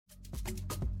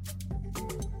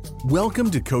Welcome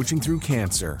to Coaching Through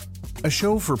Cancer, a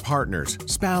show for partners,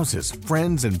 spouses,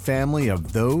 friends, and family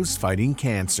of those fighting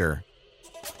cancer.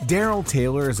 Daryl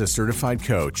Taylor is a certified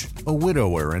coach, a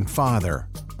widower, and father.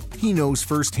 He knows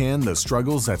firsthand the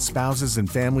struggles that spouses and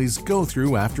families go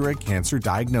through after a cancer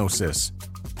diagnosis.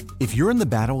 If you're in the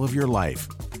battle of your life,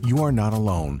 you are not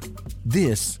alone.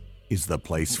 This is the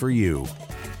place for you.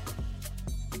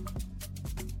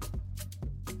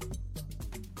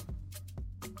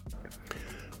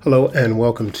 Hello and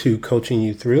welcome to Coaching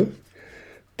You Through.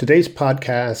 Today's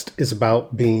podcast is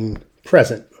about being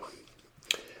present.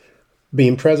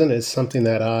 Being present is something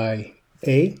that I,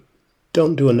 A,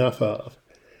 don't do enough of,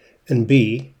 and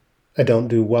B, I don't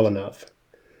do well enough.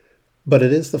 But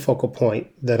it is the focal point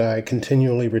that I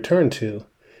continually return to,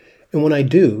 and when I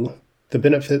do, the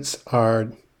benefits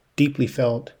are deeply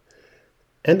felt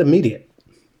and immediate.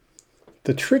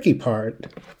 The tricky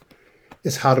part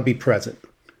is how to be present.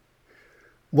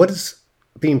 What does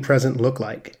being present look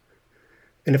like?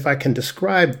 And if I can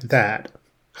describe that,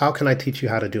 how can I teach you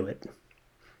how to do it?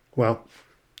 Well,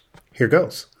 here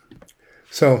goes.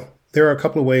 So there are a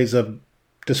couple of ways of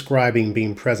describing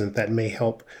being present that may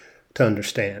help to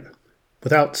understand.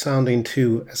 Without sounding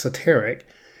too esoteric,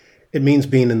 it means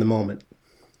being in the moment.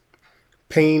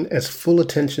 Paying as full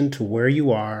attention to where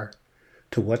you are,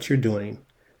 to what you're doing,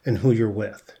 and who you're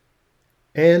with.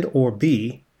 And or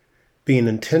B, being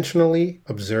intentionally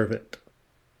observant,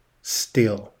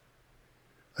 still,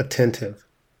 attentive,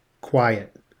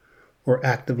 quiet, or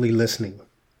actively listening,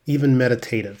 even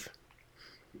meditative.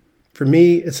 For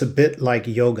me, it's a bit like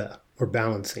yoga or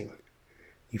balancing.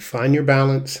 You find your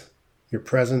balance, your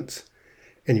presence,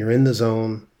 and you're in the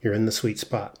zone, you're in the sweet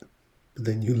spot. But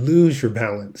then you lose your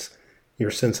balance,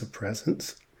 your sense of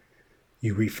presence.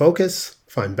 You refocus,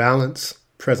 find balance,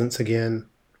 presence again,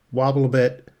 wobble a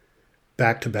bit,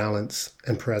 back to balance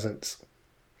and presence.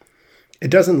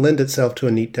 It doesn't lend itself to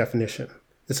a neat definition.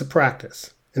 It's a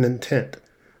practice, an intent,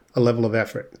 a level of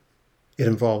effort. It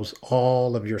involves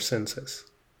all of your senses.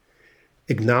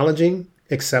 Acknowledging,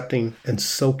 accepting, and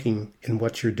soaking in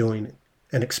what you're doing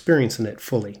and experiencing it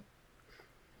fully.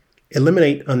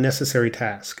 Eliminate unnecessary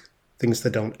tasks, things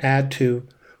that don't add to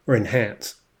or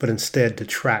enhance, but instead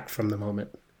detract from the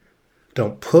moment.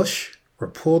 Don't push or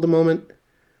pull the moment.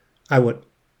 I would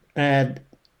add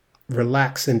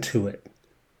relax into it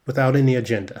without any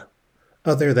agenda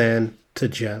other than to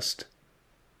just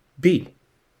be.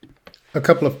 A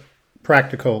couple of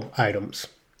practical items.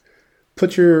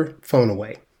 Put your phone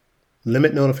away.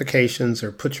 Limit notifications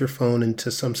or put your phone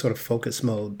into some sort of focus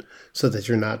mode so that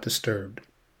you're not disturbed.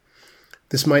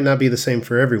 This might not be the same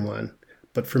for everyone,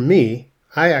 but for me,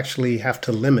 I actually have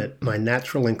to limit my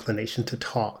natural inclination to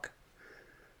talk.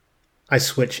 I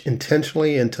switch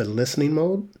intentionally into listening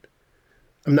mode.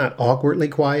 I'm not awkwardly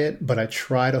quiet, but I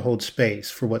try to hold space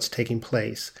for what's taking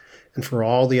place and for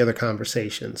all the other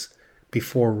conversations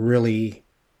before really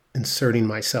inserting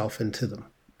myself into them.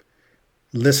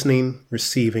 Listening,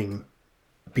 receiving,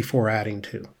 before adding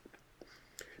to.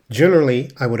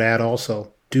 Generally, I would add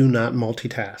also, do not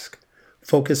multitask.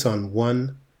 Focus on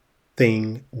one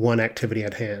thing, one activity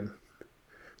at hand.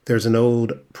 There's an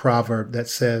old proverb that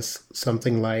says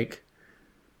something like,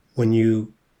 when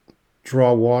you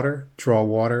draw water, draw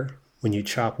water. When you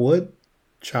chop wood,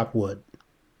 chop wood.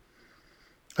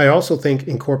 I also think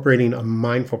incorporating a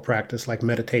mindful practice like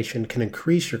meditation can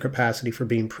increase your capacity for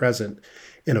being present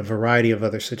in a variety of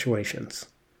other situations.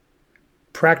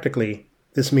 Practically,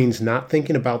 this means not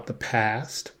thinking about the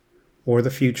past or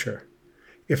the future.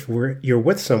 If you're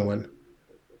with someone,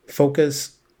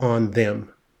 focus on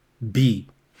them. Be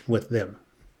with them.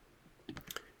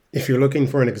 If you're looking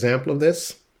for an example of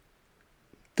this,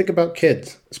 think about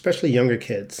kids, especially younger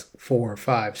kids, 4,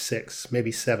 5, 6,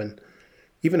 maybe 7,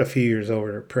 even a few years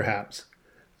older, perhaps.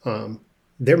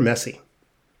 They're messy.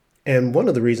 And one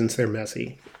of the reasons they're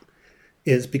messy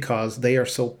is because they are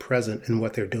so present in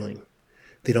what they're doing.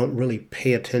 They don't really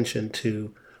pay attention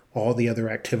to all the other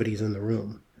activities in the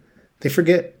room. They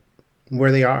forget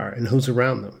where they are and who's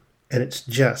around them. And it's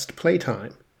just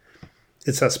playtime.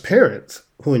 It's us parents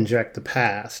who inject the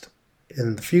past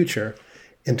and the future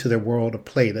into their world of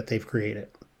play that they've created.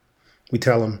 We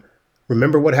tell them,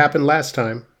 remember what happened last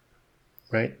time,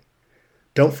 right?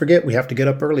 Don't forget we have to get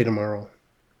up early tomorrow.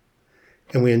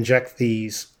 And we inject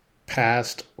these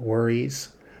past worries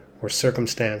or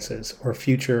circumstances or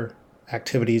future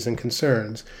activities and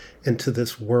concerns into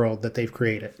this world that they've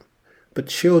created. But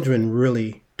children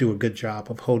really do a good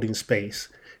job of holding space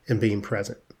and being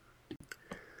present.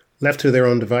 Left to their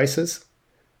own devices,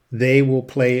 they will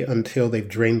play until they've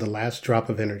drained the last drop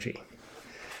of energy.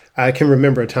 I can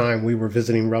remember a time we were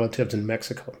visiting relatives in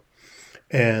Mexico,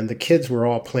 And the kids were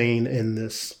all playing in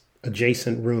this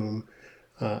adjacent room,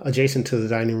 adjacent to the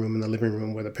dining room and the living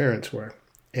room where the parents were.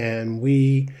 And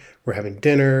we were having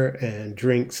dinner and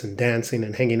drinks and dancing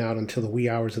and hanging out until the wee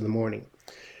hours of the morning.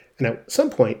 And at some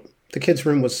point, the kids'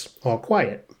 room was all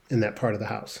quiet in that part of the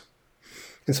house.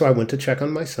 And so I went to check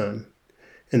on my son,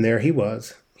 and there he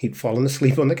was. He'd fallen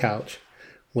asleep on the couch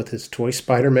with his toy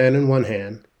Spider-Man in one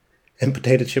hand and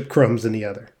potato chip crumbs in the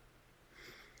other.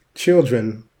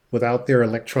 Children, without their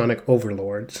electronic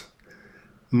overlords,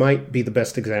 might be the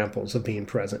best examples of being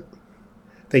present.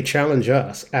 They challenge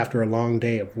us after a long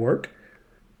day of work,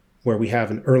 where we have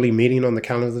an early meeting on the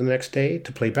calendar the next day,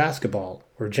 to play basketball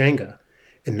or Jenga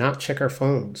and not check our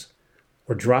phones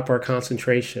or drop our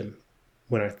concentration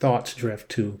when our thoughts drift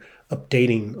to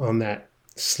updating on that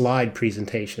slide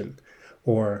presentation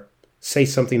or say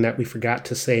something that we forgot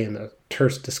to say in a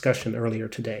terse discussion earlier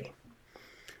today.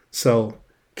 So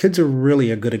kids are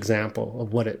really a good example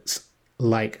of what it's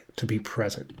like to be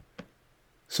present.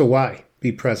 So why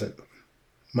be present?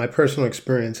 My personal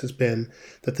experience has been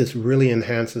that this really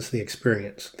enhances the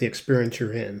experience. The experience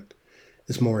you're in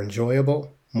is more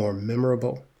enjoyable, more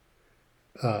memorable,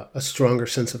 a stronger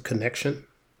sense of connection.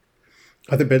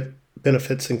 Other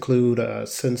benefits include a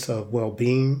sense of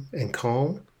well-being and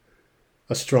calm,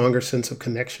 a stronger sense of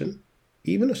connection,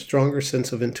 even a stronger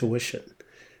sense of intuition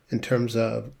in terms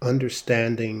of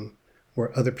understanding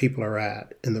where other people are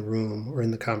at in the room or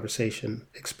in the conversation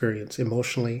experience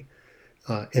emotionally,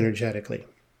 energetically.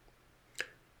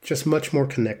 Just much more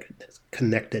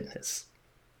connectedness.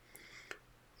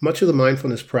 Much of the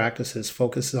mindfulness practices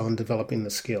focuses on developing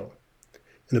the skill.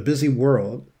 In a busy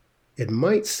world, it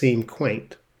might seem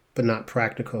quaint, but not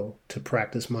practical to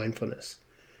practice mindfulness.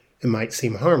 It might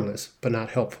seem harmless, but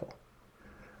not helpful.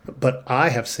 But I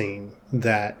have seen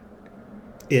that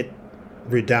it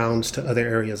redounds to other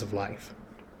areas of life.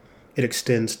 It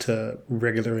extends to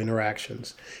regular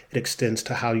interactions. It extends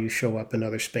to how you show up in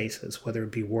other spaces, whether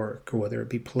it be work or whether it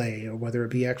be play or whether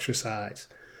it be exercise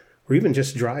or even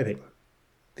just driving.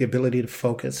 The ability to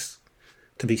focus,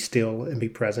 to be still and be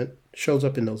present shows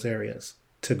up in those areas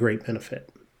to great benefit.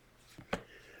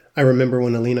 I remember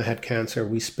when Alina had cancer,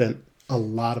 we spent a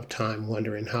lot of time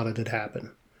wondering, how did it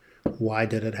happen? Why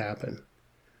did it happen?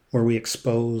 Were we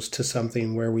exposed to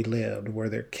something where we lived? Were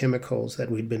there chemicals that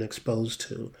we'd been exposed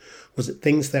to? Was it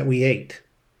things that we ate?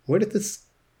 Where did this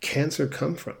cancer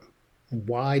come from?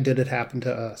 Why did it happen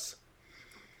to us?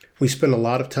 We spent a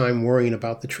lot of time worrying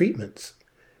about the treatments.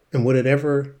 And would it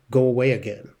ever go away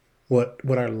again? What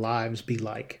would our lives be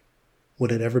like?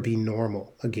 Would it ever be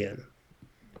normal again?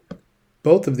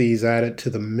 Both of these added to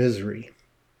the misery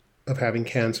of having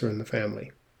cancer in the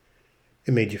family.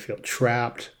 It made you feel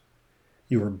trapped.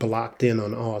 You were blocked in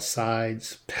on all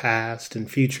sides, past and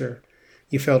future.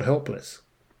 You felt helpless.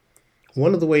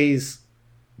 One of the ways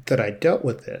that I dealt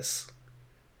with this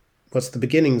was the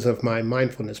beginnings of my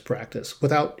mindfulness practice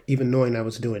without even knowing I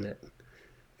was doing it.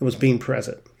 It was being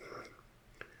present.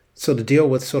 So to deal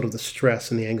with sort of the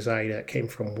stress and the anxiety that came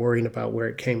from worrying about where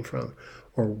it came from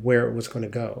or where it was going to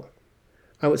go,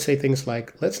 I would say things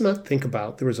like, let's not think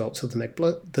about the results of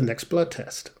the next blood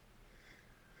test.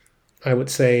 I would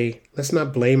say, let's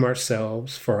not blame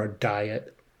ourselves for our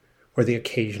diet or the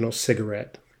occasional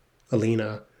cigarette.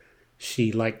 Alina,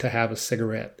 she liked to have a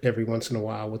cigarette every once in a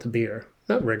while with a beer.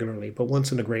 Not regularly, but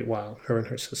once in a great while, her and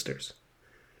her sisters.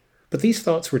 But these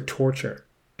thoughts were torture,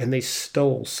 and they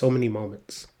stole so many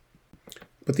moments.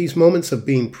 But these moments of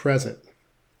being present,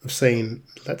 of saying,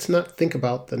 let's not think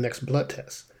about the next blood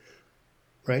test,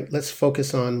 right? Let's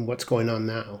focus on what's going on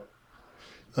now,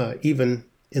 even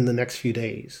in the next few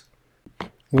days,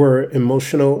 were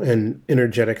emotional and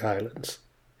energetic islands.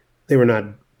 They were not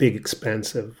big,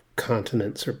 expansive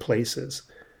continents or places,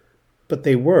 but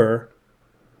they were,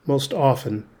 most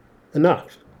often,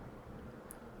 enough.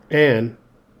 And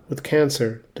with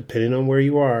cancer, depending on where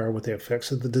you are with the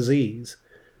effects of the disease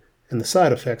and the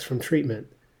side effects from treatment,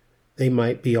 they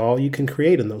might be all you can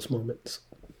create in those moments.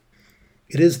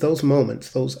 It is those moments,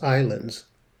 those islands,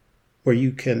 where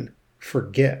you can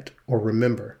forget or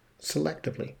remember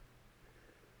selectively.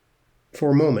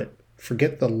 For a moment,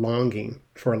 forget the longing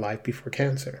for a life before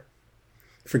cancer.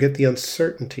 Forget the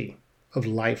uncertainty of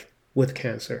life with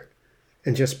cancer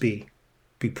and just be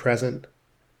present,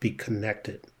 be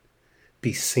connected,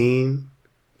 be seen,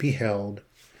 be held,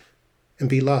 and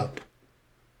be loved.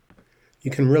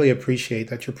 You can really appreciate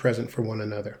that you're present for one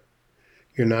another.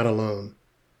 You're not alone.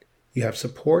 You have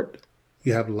support,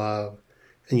 you have love,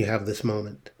 and you have this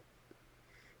moment.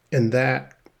 And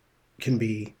that can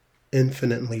be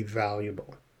infinitely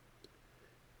valuable.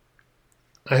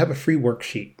 I have a free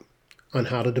worksheet on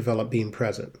how to develop being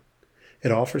present.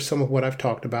 It offers some of what I've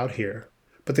talked about here,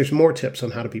 but there's more tips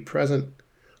on how to be present,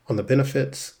 on the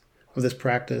benefits of this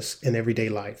practice in everyday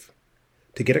life.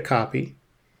 To get a copy,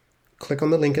 click on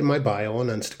the link in my bio on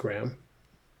Instagram.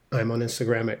 I'm on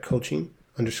Instagram at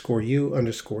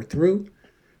coaching_you_through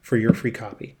for your free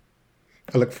copy.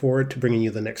 I look forward to bringing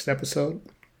you the next episode.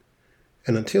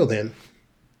 And until then,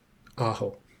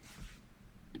 aho.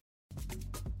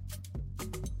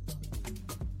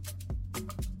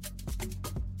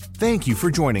 Thank you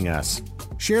for joining us.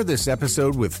 Share this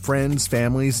episode with friends,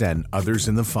 families, and others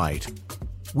in the fight.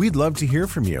 We'd love to hear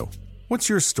from you. What's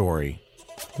your story?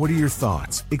 What are your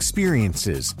thoughts,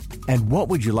 experiences, and what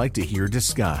would you like to hear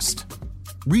discussed?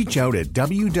 Reach out at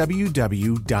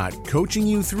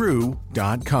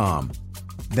www.coachingyouthrough.com.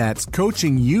 That's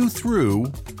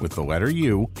coachingyouthrough with the letter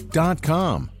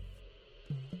U.com.